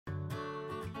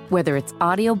Whether it's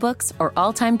audiobooks or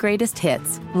all-time greatest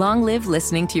hits, long live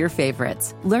listening to your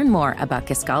favorites. Learn more about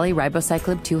Kisqali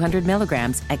Ribociclib 200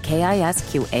 milligrams at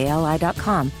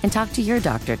KISQALI.com and talk to your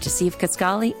doctor to see if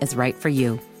Kisqali is right for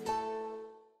you.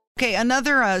 Okay,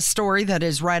 another story that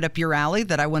is right up your alley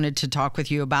that I wanted to talk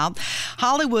with you about.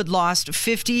 Hollywood lost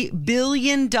 $50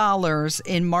 billion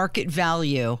in market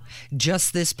value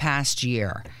just this past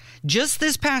year. Just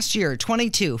this past year,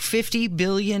 $50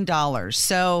 billion.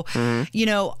 So,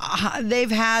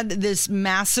 they've had this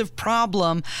massive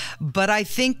problem, but I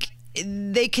think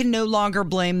they can no longer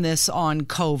blame this on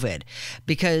COVID,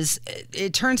 because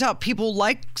it turns out people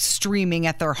like streaming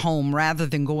at their home rather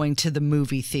than going to the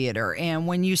movie theater. And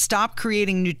when you stop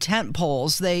creating new tent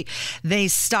poles, they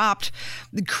stopped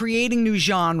creating new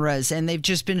genres, and they've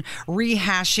just been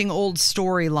rehashing old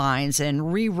storylines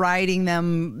and rewriting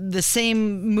them, the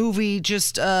same movie,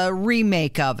 just a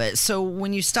remake of it. So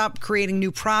when you stop creating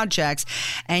new projects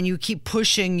and you keep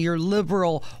pushing your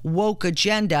liberal woke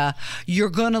agenda, you're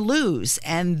going to lose.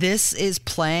 And this is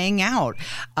playing out.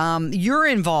 You're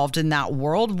involved in that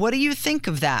world. What do you think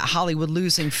of that? Hollywood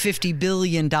losing $50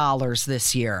 billion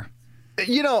this year.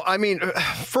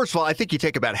 First of all, I think you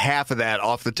take about half of that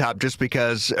off the top just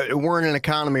because we're in an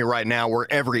economy right now where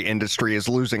every industry is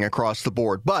losing across the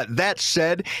board. But that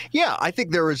said, yeah, I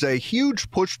think there is a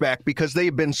huge pushback because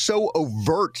they've been so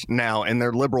overt now in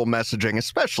their liberal messaging,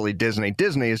 especially Disney.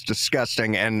 Disney is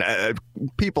disgusting, and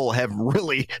people have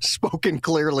really spoken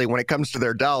clearly when it comes to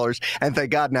their dollars. And thank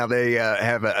God now they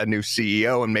have a new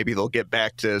CEO, and maybe they'll get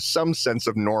back to some sense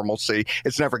of normalcy.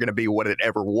 It's never going to be what it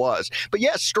ever was. But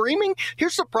yeah, streaming.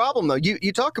 Here's the problem, though.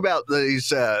 You talk about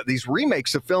these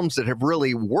remakes of films that have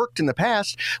really worked in the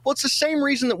past. Well, it's the same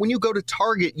reason that when you go to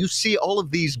Target, you see all of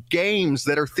these games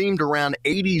that are themed around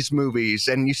 80s movies,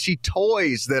 and you see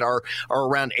toys that are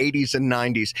around 80s and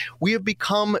 90s. We have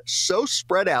become so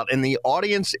spread out, and the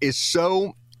audience is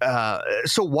so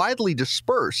widely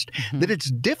dispersed that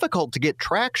it's difficult to get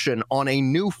traction on a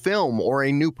new film or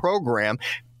a new program.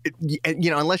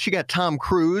 Unless you got Tom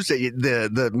Cruise,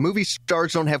 the movie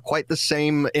stars don't have quite the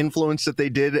same influence that they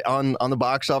did on the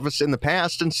box office in the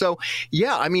past. And so,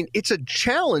 yeah, it's a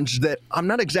challenge that I'm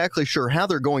not exactly sure how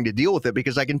they're going to deal with it,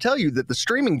 because I can tell you that the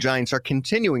streaming giants are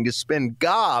continuing to spend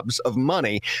gobs of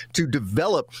money to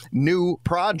develop new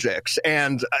projects.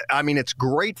 And it's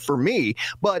great for me,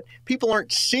 but people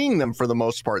aren't seeing them for the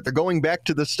most part. They're going back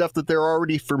to the stuff that they're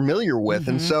already familiar with.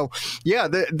 And so, yeah,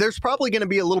 there's probably going to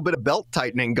be a little bit of belt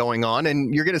tightening going on,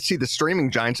 and you're going to see the streaming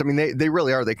giants. They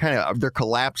really are. They're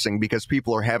collapsing because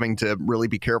people are having to really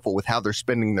be careful with how they're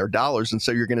spending their dollars, and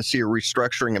so you're going to see a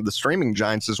restructuring of the streaming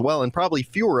giants as well, and probably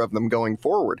fewer of them going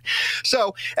forward.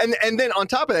 So, and then on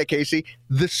top of that, Casey,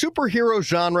 the superhero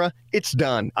genre, it's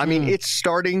done. It's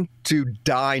starting to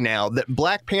die now. That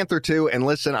Black Panther 2, and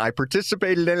listen, I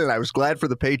participated in it, and I was glad for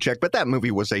the paycheck, but that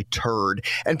movie was a turd,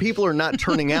 and people are not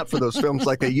turning out for those films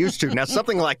like they used to. Now,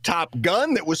 something like Top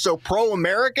Gun that was so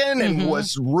pro-American and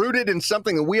was rooted in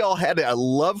something that we all had a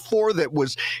love for, that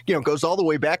was, goes all the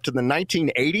way back to the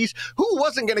 1980s. Who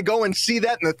wasn't going to go and see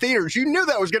that in the theaters? You knew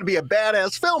that was going to be a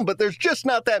badass film, but there's just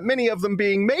not that many of them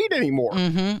being made anymore.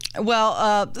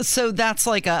 Well, so that's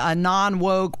like a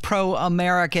non-woke,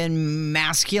 pro-American,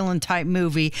 masculine type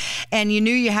movie, and you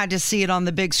knew you had to see it on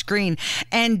the big screen.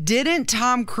 And didn't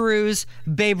Tom Cruise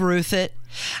Babe Ruth it?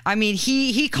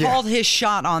 He called his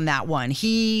shot on that one.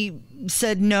 He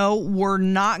said, no, we're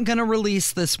not going to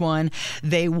release this one.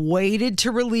 They waited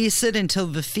to release it until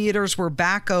the theaters were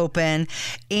back open,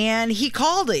 and he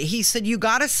called it. He said, you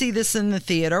got to see this in the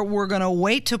theater. We're going to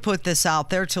wait to put this out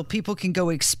there till people can go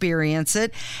experience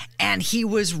it. And he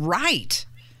was right.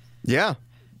 Yeah.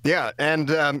 Yeah, and,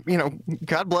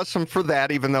 God bless him for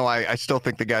that, even though I still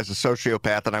think the guy's a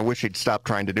sociopath, and I wish he'd stop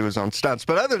trying to do his own stunts.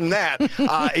 But other than that,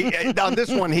 on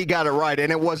this one, he got it right,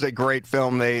 and it was a great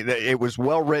film. It was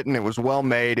well-written, it was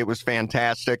well-made, it was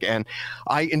fantastic, and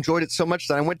I enjoyed it so much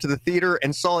that I went to the theater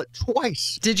and saw it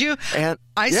twice. Did you? And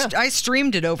I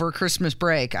streamed it over Christmas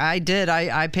break. I did.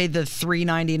 I paid the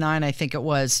 $3.99, I think it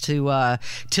was, to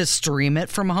stream it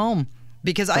from home.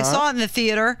 Because I saw it in the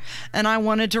theater, and I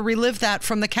wanted to relive that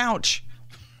from the couch.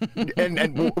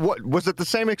 and what was it, the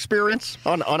same experience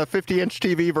on a 50-inch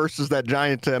TV versus that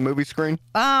giant movie screen?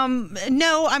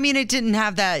 No, it didn't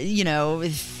have that,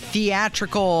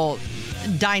 theatrical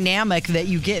dynamic that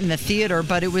you get in the theater,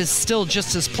 but it was still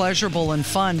just as pleasurable and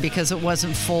fun because it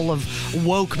wasn't full of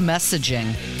woke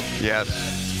messaging. Yes.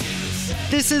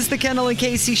 This is the Kendall and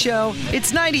Casey Show.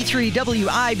 It's 93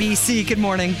 WIBC. Good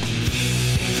morning.